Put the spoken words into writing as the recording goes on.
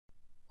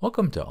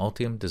Welcome to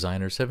Altium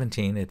Designer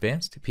 17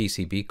 Advanced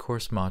PCB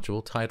course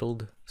module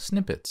titled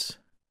Snippets.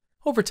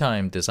 Over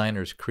time,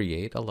 designers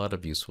create a lot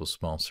of useful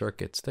small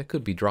circuits that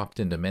could be dropped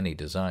into many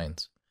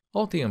designs.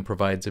 Altium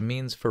provides a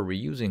means for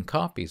reusing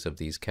copies of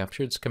these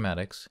captured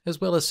schematics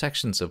as well as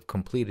sections of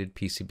completed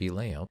PCB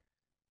layout.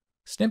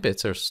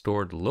 Snippets are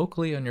stored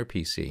locally on your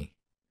PC.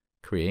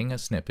 Creating a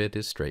snippet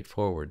is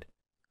straightforward.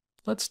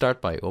 Let's start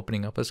by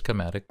opening up a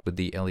schematic with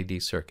the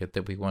LED circuit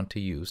that we want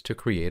to use to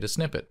create a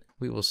snippet.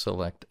 We will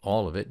select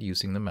all of it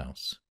using the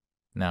mouse.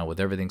 Now with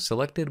everything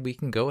selected, we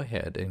can go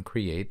ahead and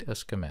create a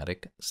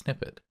schematic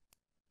snippet.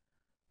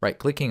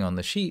 Right-clicking on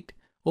the sheet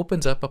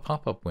opens up a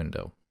pop-up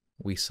window.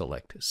 We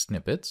select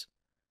Snippets,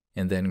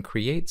 and then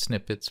Create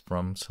Snippets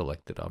from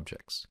selected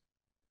objects.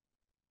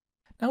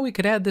 Now we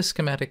could add this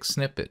schematic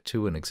snippet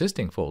to an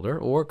existing folder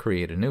or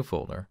create a new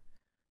folder.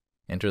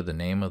 Enter the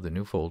name of the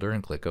new folder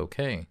and click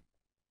OK.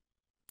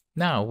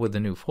 Now, with the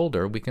new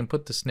folder, we can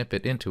put the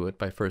snippet into it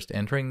by first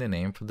entering the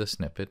name for the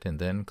snippet and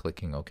then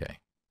clicking OK.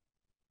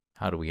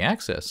 How do we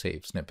access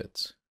saved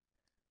snippets?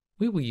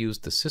 We will use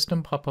the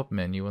System pop-up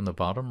menu on the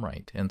bottom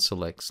right and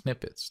select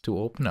Snippets to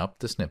open up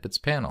the Snippets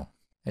panel.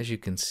 As you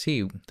can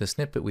see, the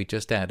snippet we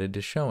just added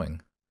is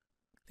showing.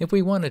 If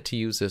we wanted to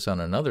use this on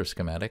another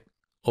schematic,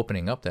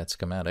 opening up that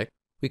schematic,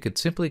 we could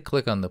simply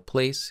click on the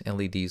Place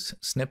LED's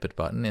Snippet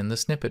button in the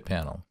Snippet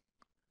panel.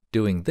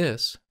 Doing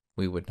this,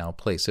 we would now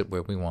place it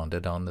where we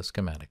wanted on the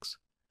schematics.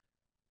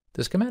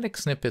 The schematic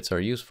snippets are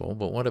useful,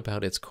 but what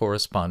about its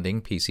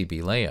corresponding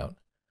PCB layout?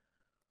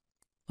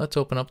 Let's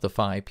open up the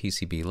PHY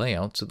PCB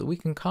layout so that we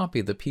can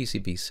copy the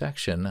PCB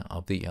section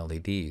of the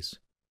LEDs.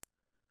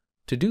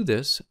 To do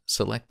this,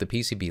 select the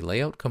PCB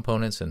layout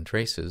components and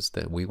traces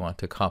that we want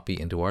to copy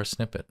into our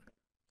snippet.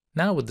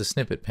 Now with the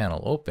snippet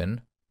panel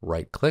open,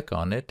 right-click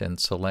on it and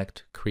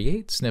select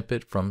Create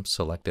Snippet from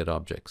selected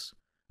objects.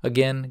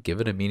 Again,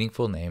 give it a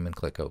meaningful name and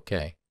click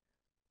OK.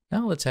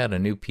 Now let's add a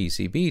new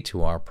PCB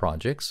to our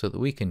project so that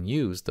we can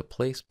use the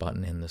Place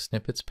button in the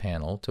Snippets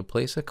panel to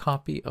place a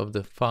copy of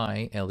the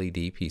PHY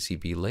LED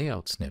PCB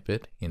layout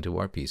snippet into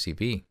our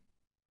PCB.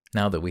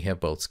 Now that we have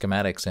both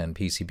schematics and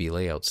PCB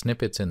layout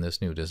snippets in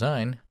this new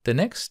design, the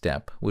next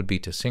step would be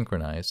to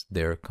synchronize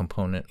their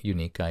component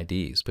unique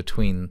IDs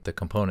between the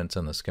components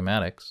in the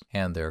schematics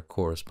and their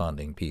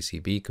corresponding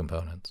PCB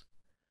components.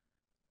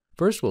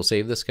 First, we'll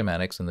save the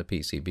schematics in the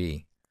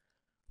PCB.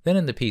 Then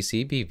in the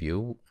PCB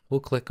view, we'll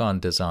click on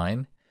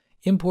Design,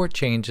 Import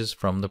Changes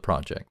from the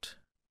project.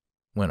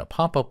 When a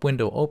pop-up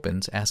window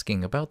opens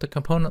asking about the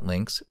component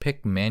links,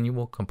 pick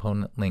Manual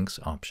Component Links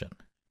option.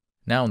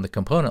 Now in the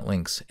Component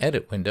Links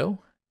Edit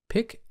window,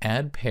 pick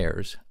Add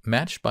Pairs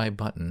Matched by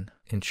Button,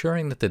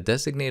 ensuring that the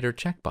designator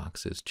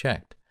checkbox is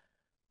checked.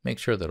 Make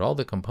sure that all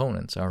the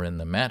components are in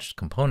the Matched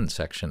Component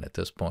section at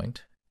this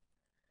point,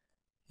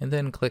 and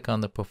then click on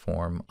the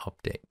Perform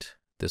Update.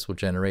 This will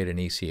generate an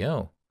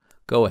ECO.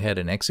 Go ahead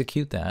and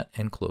execute that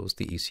and close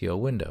the ECO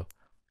window.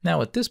 Now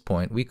at this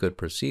point, we could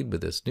proceed with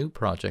this new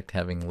project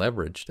having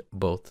leveraged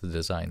both the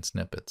design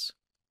snippets.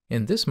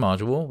 In this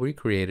module, we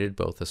created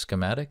both a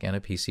schematic and a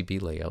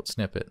PCB layout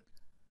snippet.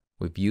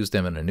 We've used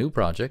them in a new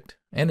project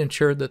and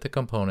ensured that the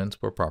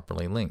components were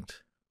properly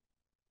linked.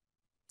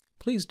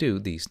 Please do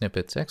the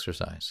snippets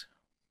exercise.